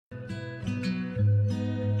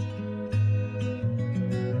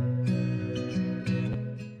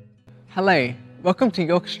Hello, welcome to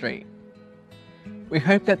York Street. We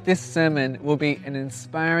hope that this sermon will be an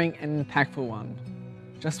inspiring and impactful one,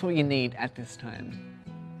 just what you need at this time.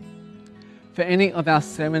 For any of our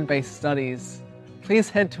sermon-based studies, please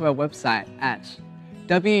head to our website at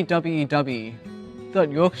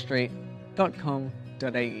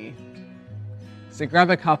www.yorkstreet.com.au. So grab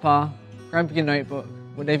a cuppa, grab your notebook,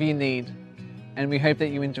 whatever you need, and we hope that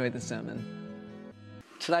you enjoy the sermon.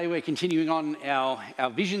 Today we're continuing on our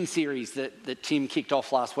Vision series that Tim kicked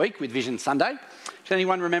off last week with Vision Sunday. Does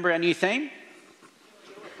anyone remember our new theme?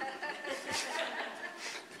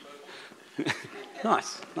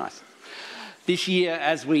 Nice. This year,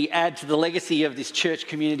 as we add to the legacy of this church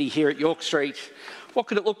community here at York Street, what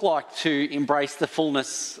could it look like to embrace the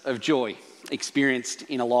fullness of joy experienced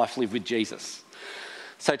in a life lived with Jesus?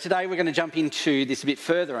 So today we're going to jump into this a bit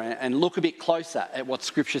further and look a bit closer at what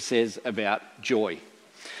Scripture says about joy.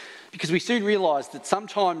 Because we soon realise that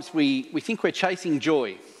sometimes we think we're chasing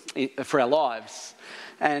joy for our lives,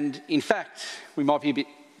 and in fact we might be a bit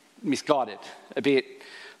misguided, a bit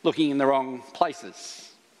looking in the wrong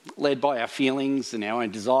places, led by our feelings and our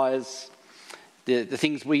own desires, the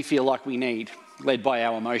things we feel like we need, led by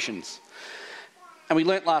our emotions. And we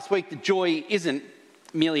learnt last week that joy isn't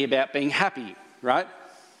merely about being happy, right?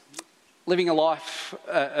 Living a life,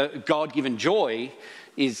 God-given joy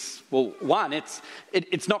is, well, one, it's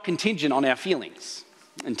not contingent on our feelings.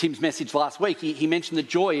 In Tim's message last week, he mentioned that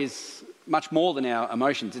joy is much more than our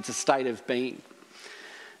emotions. It's a state of being.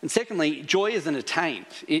 And secondly, joy isn't attained.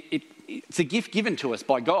 It's a gift given to us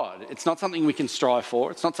by God. It's not something we can strive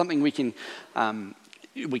for. It's not something we can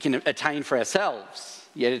attain for ourselves.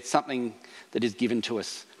 Yet it's something that is given to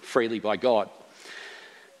us freely by God.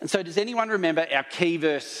 And so does anyone remember our key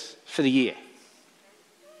verse for the year?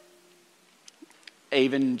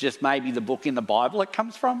 Even just maybe the book in the Bible it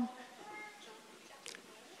comes from?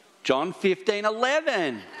 John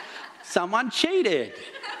 15:11. Someone cheated.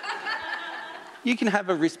 You can have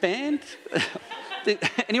a wristband.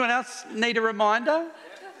 Anyone else need a reminder?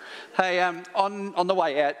 Hey, on the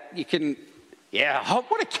way out, you can... Yeah, oh,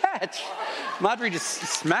 what a catch. Marjorie just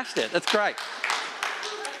smashed it. That's great.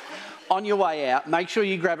 On your way out, make sure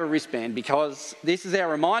you grab a wristband, because this is our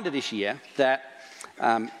reminder this year that,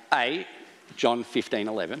 John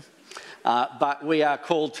 15:11, but we are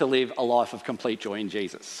called to live a life of complete joy in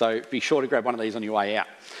Jesus. So be sure to grab one of these on your way out.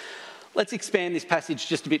 Let's expand this passage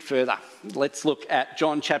just a bit further. Let's look at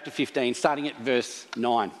John chapter 15, starting at verse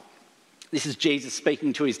 9. This is Jesus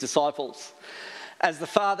speaking to his disciples. As the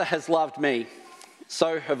Father has loved me,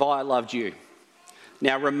 so have I loved you.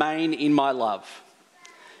 Now remain in my love.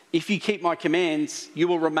 If you keep my commands, you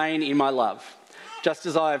will remain in my love, just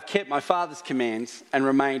as I have kept my Father's commands and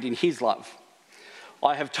remained in his love.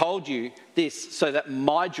 I have told you this so that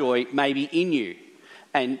my joy may be in you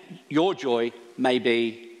and your joy may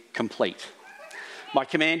be complete. My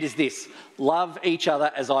command is this: love each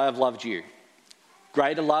other as I have loved you.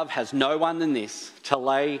 Greater love has no one than this, to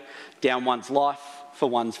lay down one's life for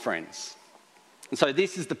one's friends. And so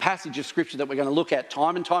this is the passage of Scripture that we're going to look at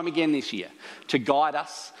time and time again this year to guide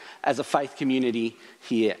us as a faith community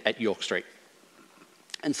here at York Street.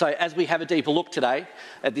 And so as we have a deeper look today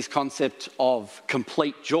at this concept of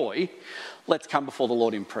complete joy, let's come before the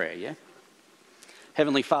Lord in prayer, yeah?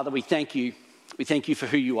 Heavenly Father, we thank you. We thank you for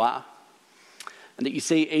who you are, and that you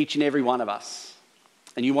see each and every one of us,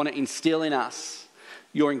 and you want to instill in us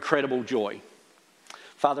your incredible joy.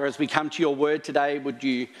 Father, as we come to your word today, would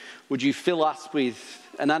you fill us with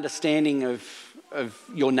an understanding of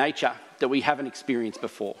your nature that we haven't experienced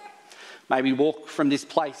before? May we walk from this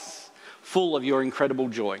place full of your incredible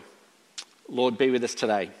joy. Lord, be with us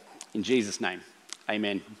today. In Jesus' name,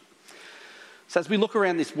 amen. So as we look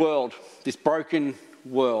around this world, this broken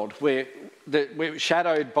world, we're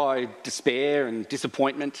shadowed by despair and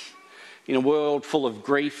disappointment, in a world full of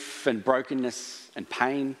grief and brokenness and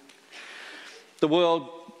pain. The world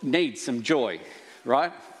needs some joy,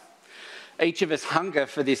 right? Each of us hunger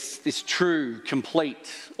for this true, complete,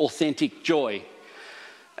 authentic joy.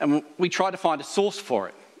 And we try to find a source for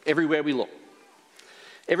it everywhere we look.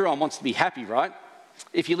 Everyone wants to be happy, right?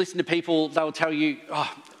 If you listen to people, they'll tell you,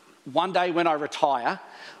 oh, one day when I retire,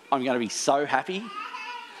 I'm going to be so happy.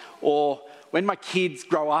 Or when my kids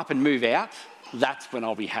grow up and move out, that's when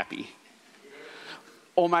I'll be happy.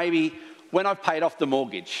 Or maybe when I've paid off the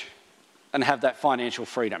mortgage and have that financial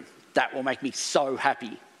freedom, that will make me so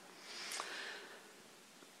happy.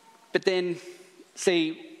 But then,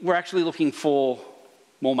 see, we're actually looking for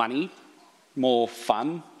more money, more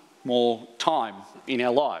fun, more time in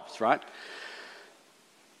our lives, right?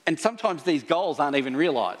 And sometimes these goals aren't even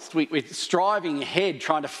realised. We're striving ahead,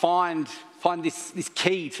 trying to find this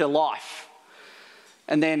key to life.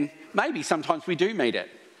 And then maybe sometimes we do meet it,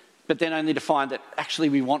 but then only to find that actually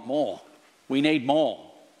we want more. We need more.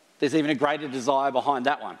 There's even a greater desire behind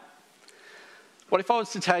that one. What if I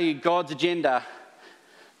was to tell you God's agenda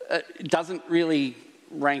doesn't really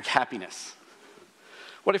rank happiness?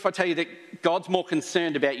 What if I tell you that God's more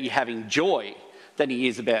concerned about you having joy than he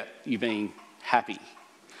is about you being happy?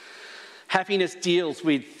 Happiness deals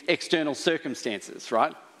with external circumstances,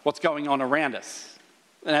 right? What's going on around us.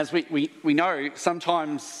 And as we know,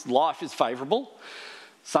 sometimes life is favourable,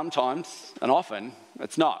 sometimes and often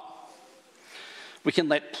it's not. We can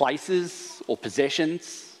let places or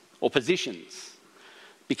possessions or positions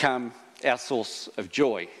become our source of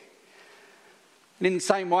joy. And in the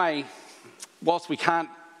same way, whilst we can't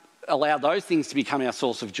allow those things to become our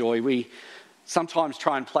source of joy, we sometimes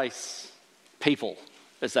try and place people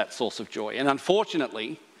as that source of joy. And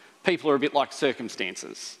unfortunately, people are a bit like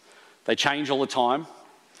circumstances. They change all the time,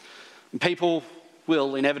 and people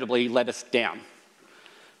will inevitably let us down.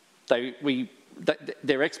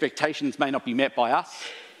 Their expectations may not be met by us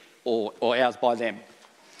or ours by them.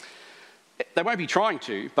 They won't be trying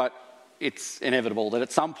to, but it's inevitable that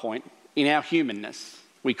at some point in our humanness,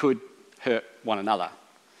 we could hurt one another.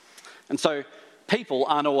 And so people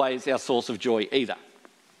aren't always our source of joy either.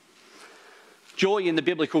 Joy in the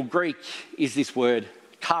biblical Greek is this word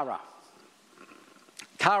chara.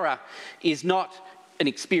 Chara is not an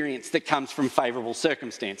experience that comes from favourable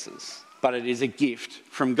circumstances, but it is a gift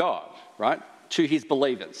from God, right, to his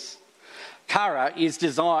believers. Chara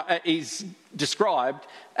is described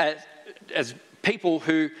as people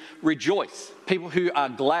who rejoice, people who are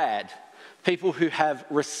glad, people who have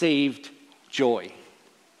received joy.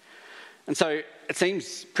 And so it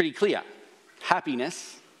seems pretty clear.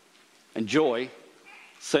 Happiness and joy,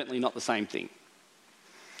 certainly not the same thing.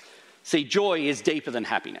 See, joy is deeper than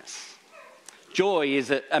happiness. Joy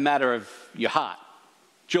is a matter of your heart.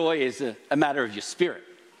 Joy is a matter of your spirit.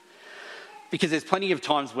 Because there's plenty of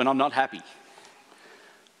times when I'm not happy.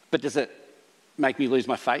 But does it make me lose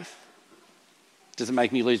my faith? Does it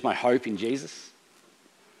make me lose my hope in Jesus?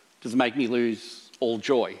 Does it make me lose all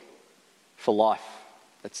joy for life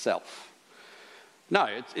itself? No,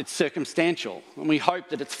 it's circumstantial, and we hope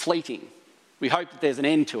that it's fleeting. We hope that there's an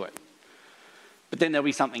end to it. But then there'll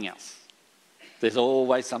be something else. There's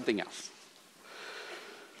always something else.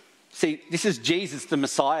 See, this is Jesus, the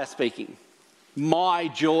Messiah, speaking. My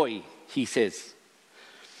joy, he says.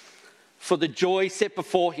 For the joy set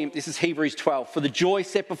before him, this is Hebrews 12, for the joy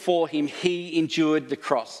set before him, he endured the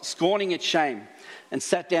cross, scorning its shame, and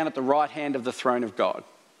sat down at the right hand of the throne of God.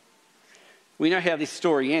 We know how this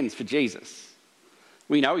story ends for Jesus.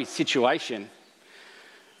 We know his situation.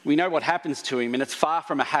 We know what happens to him, and it's far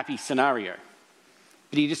from a happy scenario.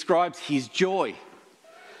 But he describes his joy.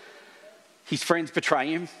 His friends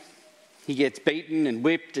betray him. He gets beaten and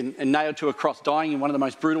whipped and nailed to a cross, dying in one of the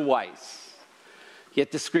most brutal ways.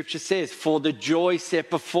 Yet the scripture says, for the joy set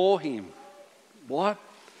before him. What?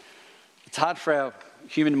 It's hard for our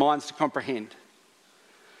human minds to comprehend.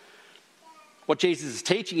 What Jesus is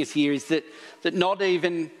teaching us here is that not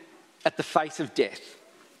even at the face of death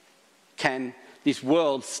can this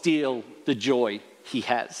world steal the joy he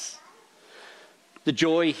has. The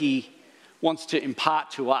joy he wants to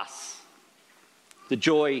impart to us. The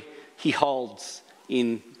joy he holds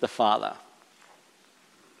in the Father.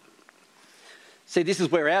 See, this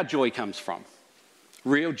is where our joy comes from.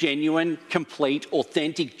 Real, genuine, complete,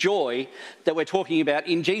 authentic joy that we're talking about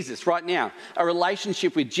in Jesus right now. A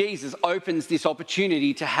relationship with Jesus opens this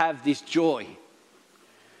opportunity to have this joy.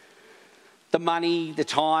 The money, the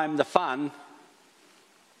time, the fun,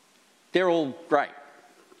 they're all great.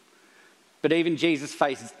 But even Jesus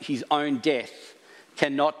faces his own death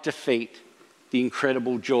cannot defeat the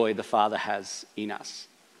incredible joy the Father has in us.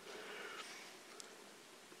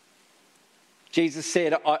 Jesus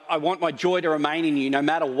said, I want my joy to remain in you no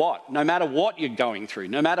matter what you're going through,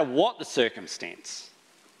 no matter what the circumstance,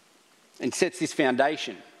 and sets this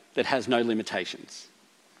foundation that has no limitations.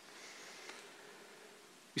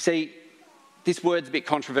 You see, this word's a bit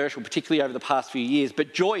controversial, particularly over the past few years,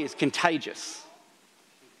 but joy is contagious,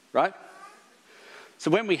 right? So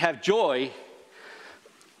when we have joy,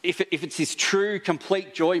 if it's this true,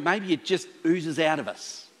 complete joy, maybe it just oozes out of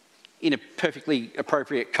us in a perfectly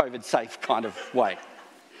appropriate COVID-safe kind of way.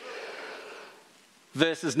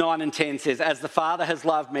 Verses 9 and 10 says, as the Father has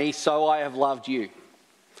loved me, so I have loved you.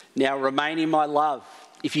 Now remain in my love.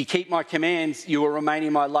 If you keep my commands, you will remain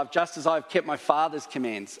in my love, just as I have kept my Father's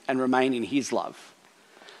commands and remain in his love.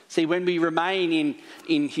 See, when we remain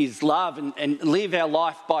in his love and live our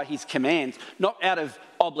life by his commands, not out of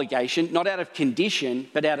obligation, not out of condition,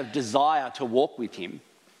 but out of desire to walk with him,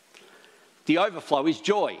 the overflow is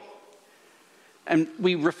joy. And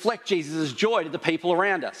we reflect Jesus' joy to the people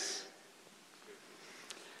around us.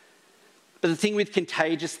 But the thing with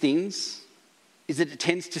contagious things is that it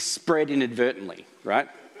tends to spread inadvertently, right?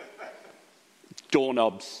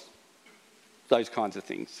 Doorknobs, those kinds of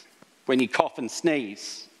things. When you cough and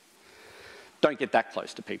sneeze, don't get that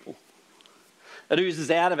close to people. It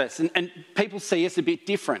oozes out of us, and people see us a bit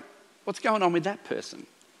different. What's going on with that person?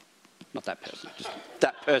 Not that person, just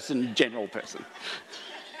that person, general person.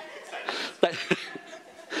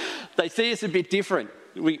 They see us a bit different.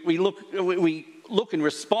 We look and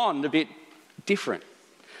respond a bit different.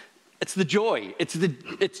 It's the joy.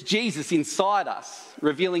 It's Jesus inside us,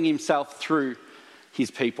 revealing himself through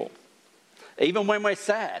his people. Even when we're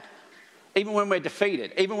sad, even when we're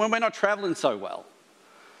defeated, even when we're not travelling so well,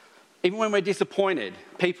 even when we're disappointed,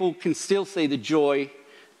 people can still see the joy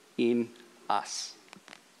in us.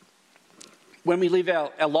 When we live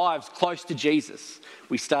our lives close to Jesus,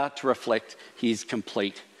 we start to reflect his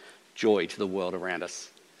complete joy to the world around us.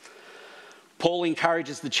 Paul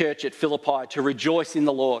encourages the church at Philippi to rejoice in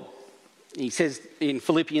the Lord. He says in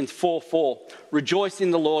Philippians 4:4, rejoice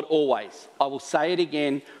in the Lord always. I will say it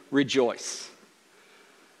again, rejoice.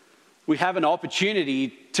 We have an opportunity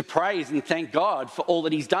to praise and thank God for all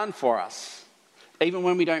that he's done for us, even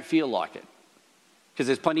when we don't feel like it. Because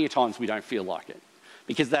there's plenty of times we don't feel like it,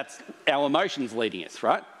 because that's our emotions leading us,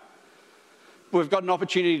 right? We've got an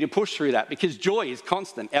opportunity to push through that because joy is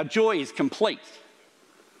constant. Our joy is complete.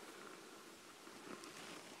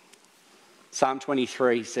 Psalm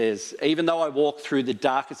 23 says, even though I walk through the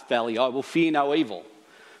darkest valley, I will fear no evil,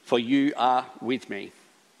 for you are with me.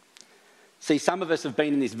 See, some of us have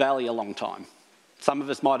been in this valley a long time. Some of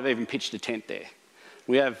us might have even pitched a tent there.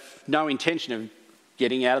 We have no intention of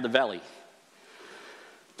getting out of the valley.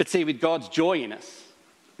 But see, with God's joy in us,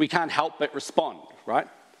 we can't help but respond, right?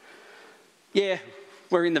 Yeah,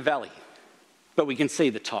 we're in the valley, but we can see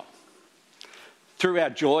the top. Through our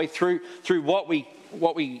joy, through what we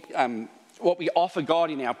offer God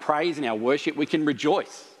in our praise and our worship, we can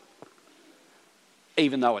rejoice,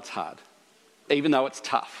 even though it's hard, even though it's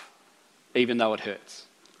tough, even though it hurts.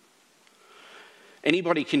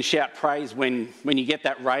 Anybody can shout praise when you get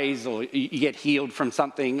that raise or you get healed from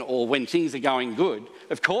something or when things are going good.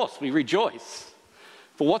 Of course, we rejoice.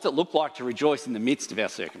 But what's it look like to rejoice in the midst of our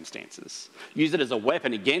circumstances? Use it as a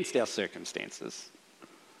weapon against our circumstances.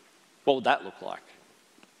 What would that look like?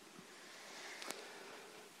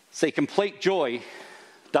 See, complete joy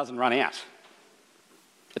doesn't run out.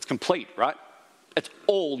 It's complete, right? It's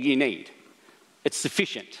all you need. It's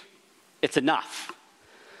sufficient. It's enough.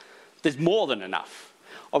 There's more than enough.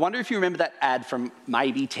 I wonder if you remember that ad from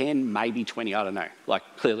maybe 10, maybe 20, I don't know. Like,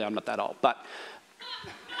 clearly I'm not that old. But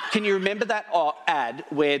can you remember that ad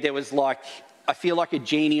where there was like, I feel like a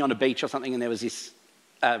genie on a beach or something, and there was this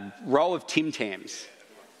row of Tim Tams?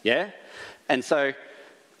 Yeah? And so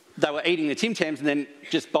they were eating the Tim Tams, and then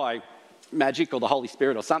just by magic or the Holy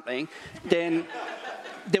Spirit or something, then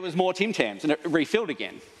there was more Tim Tams and it refilled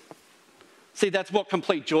again. See, that's what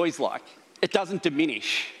complete joy's like. It doesn't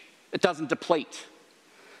diminish. It doesn't deplete.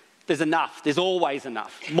 There's enough. There's always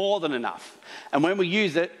enough. More than enough. And when we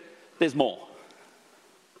use it, there's more.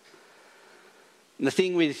 And the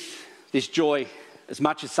thing with this joy, as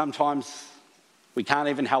much as sometimes we can't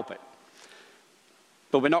even help it,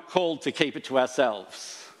 but we're not called to keep it to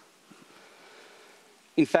ourselves.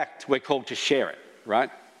 In fact, we're called to share it,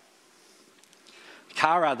 right?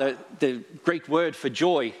 Chara, the Greek word for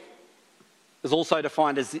joy, is also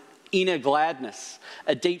defined as inner gladness,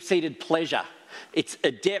 a deep-seated pleasure. It's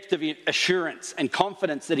a depth of assurance and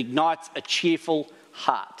confidence that ignites a cheerful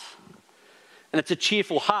heart. And it's a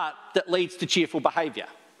cheerful heart that leads to cheerful behaviour.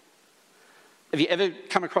 Have you ever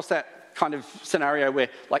come across that kind of scenario where,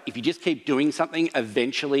 like, if you just keep doing something,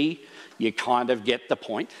 eventually you kind of get the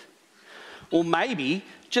point? Or maybe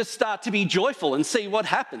just start to be joyful and see what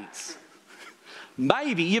happens.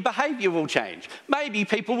 Maybe your behaviour will change. Maybe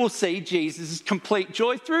people will see Jesus' complete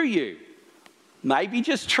joy through you. Maybe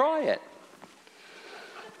just try it.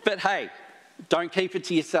 But hey, don't keep it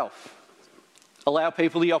to yourself. Allow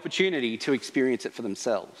people the opportunity to experience it for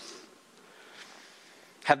themselves.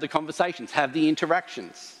 Have the conversations, have the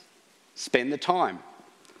interactions, spend the time.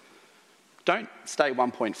 Don't stay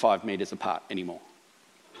 1.5 metres apart anymore.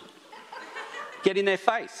 Get in their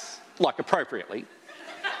face, like appropriately.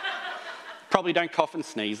 Probably don't cough and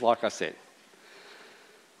sneeze, like I said.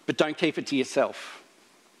 But don't keep it to yourself.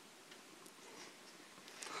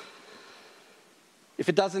 If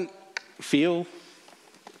it doesn't feel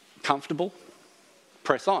comfortable,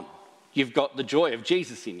 press on. You've got the joy of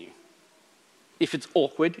Jesus in you. If it's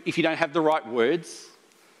awkward, if you don't have the right words,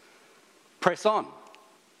 press on.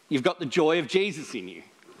 You've got the joy of Jesus in you.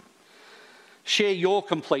 Share your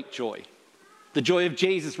complete joy, the joy of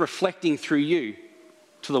Jesus reflecting through you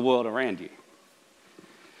to the world around you.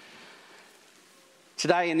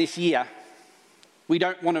 Today and this year, we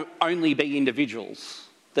don't want to only be individuals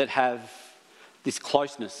that have this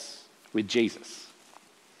closeness with Jesus.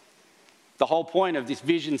 The whole point of this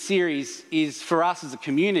vision series is for us as a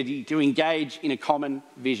community to engage in a common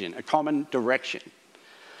vision, a common direction.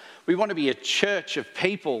 We want to be a church of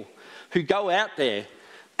people who go out there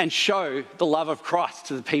and show the love of Christ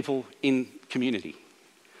to the people in community,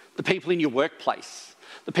 the people in your workplace,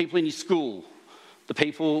 the people in your school, the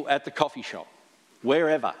people at the coffee shop,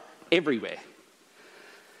 wherever, everywhere.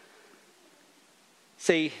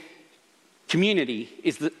 See, community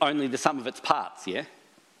is only the sum of its parts, yeah?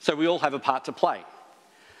 So we all have a part to play.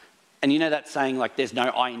 And you know that saying, like, there's no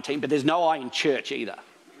I in team, but there's no I in church either.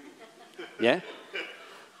 Yeah?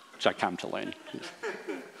 Which I come to learn.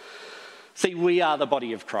 See, we are the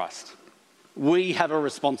body of Christ. We have a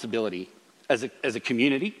responsibility as a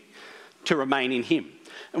community to remain in him.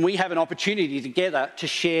 And we have an opportunity together to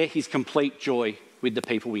share his complete joy with the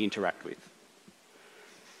people we interact with.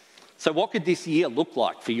 So what could this year look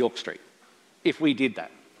like for York Street if we did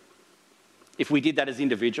that? If we did that as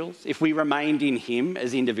individuals, if we remained in him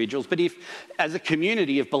as individuals, but if as a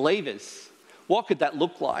community of believers, what could that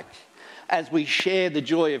look like as we share the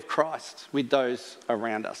joy of Christ with those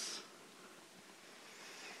around us?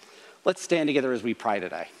 Let's stand together as we pray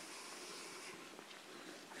today.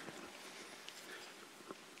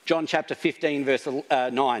 John chapter 15 verse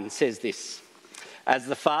 9 says this: "As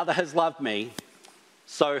the Father has loved me,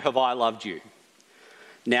 so have I loved you.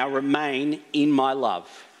 Now remain in my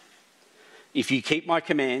love. If you keep my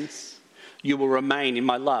commands, you will remain in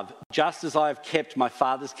my love, just as I have kept my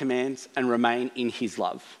Father's commands and remain in his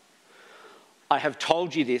love. I have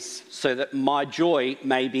told you this so that my joy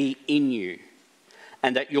may be in you,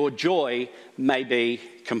 and that your joy may be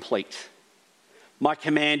complete. My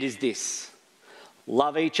command is this: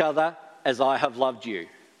 love each other as I have loved you.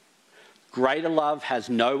 Greater love has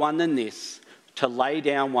no one than this, to lay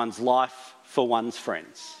down one's life for one's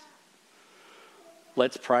friends."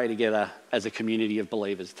 Let's pray together as a community of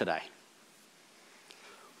believers today.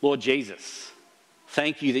 Lord Jesus,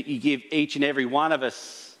 thank you that you give each and every one of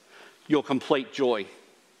us your complete joy.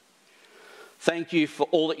 Thank you for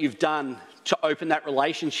all that you've done to open that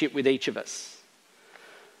relationship with each of us.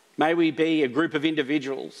 May we be a group of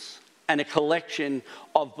individuals and a collection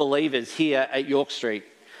of believers here at York Street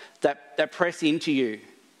that press into you,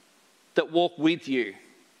 that walk with you,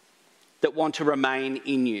 that want to remain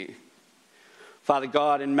in you. Father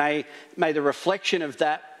God, and may the reflection of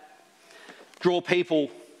that draw people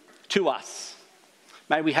to us.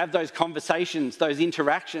 May we have those conversations, those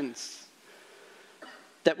interactions,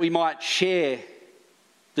 that we might share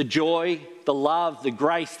the joy, the love, the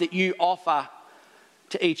grace that you offer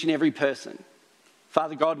to each and every person.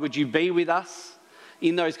 Father God, would you be with us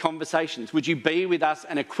in those conversations? Would you be with us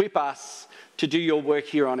and equip us to do your work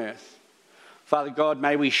here on earth? Father God,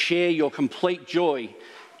 may we share your complete joy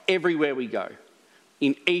everywhere we go,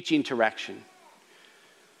 in each interaction.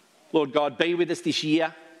 Lord God, be with us this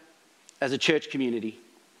year as a church community.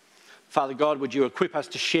 Father God, would you equip us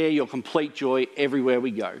to share your complete joy everywhere we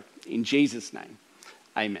go? In Jesus' name,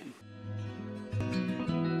 amen.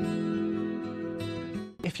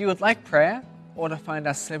 If you would like prayer or to find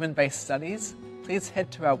our sermon-based studies, please head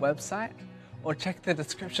to our website or check the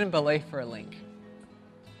description below for a link.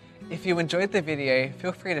 If you enjoyed the video,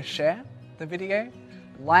 feel free to share the video,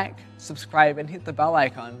 like, subscribe and hit the bell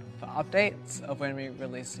icon for updates of when we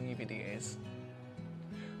release new videos.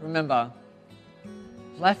 Remember,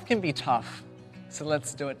 life can be tough, so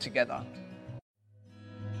let's do it together.